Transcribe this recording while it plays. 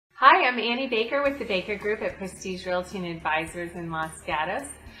I'm Annie Baker with the Baker Group at Prestige Realty and Advisors in Los Gatos.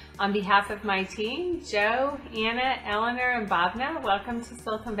 On behalf of my team, Joe, Anna, Eleanor, and Bhavna, welcome to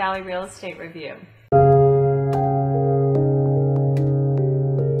Silicon Valley Real Estate Review.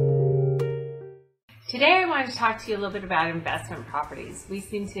 Today I wanted to talk to you a little bit about investment properties. We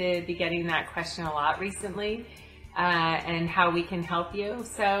seem to be getting that question a lot recently and how we can help you.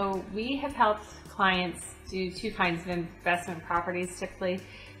 So we have helped clients do two kinds of investment properties typically.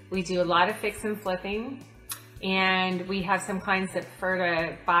 We do a lot of fix and flipping, and we have some clients that prefer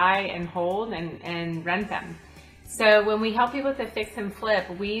to buy and hold and rent them. So when we help you with the fix and flip,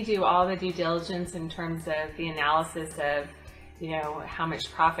 we do all the due diligence in terms of the analysis of, how much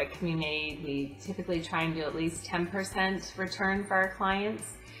profit can be made. We typically try and do at least 10% return for our clients.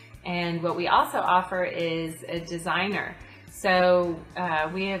 And what we also offer is a designer. So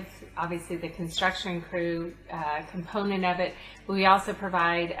we have obviously the construction crew component of it, but we also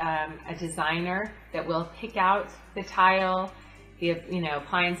provide a designer that will pick out the tile, the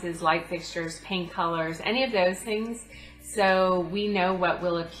appliances, light fixtures, paint colors, any of those things. So we know what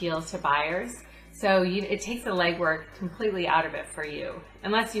will appeal to buyers. So it takes the legwork completely out of it for you,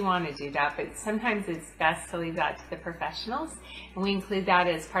 unless you want to do that, but sometimes it's best to leave that to the professionals, and we include that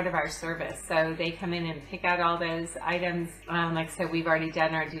as part of our service. So they come in and pick out all those items. Like I said, we've already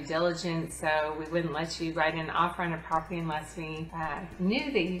done our due diligence, so we wouldn't let you write an offer on a property unless we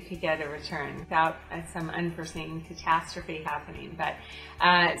knew that you could get a return without some unforeseen catastrophe happening.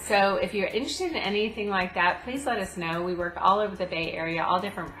 But so if you're interested in anything like that, please let us know. We work all over the Bay Area, all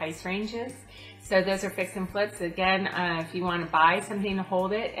different price ranges. So those are fix and flips. Again, if you want to buy something to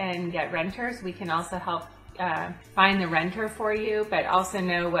hold it and get renters, we can also help find the renter for you, but also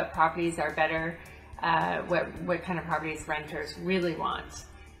know what properties are better, what kind of properties renters really want.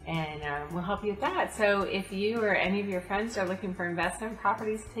 And we'll help you with that. So if you or any of your friends are looking for investment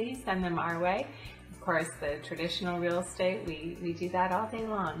properties, please send them our way. Of course, the traditional real estate, we do that all day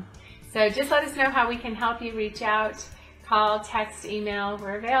long. So just let us know how we can help you. Reach out, call, text, email.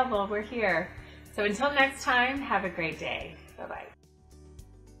 We're available. We're here. So until next time, have a great day. Bye-bye.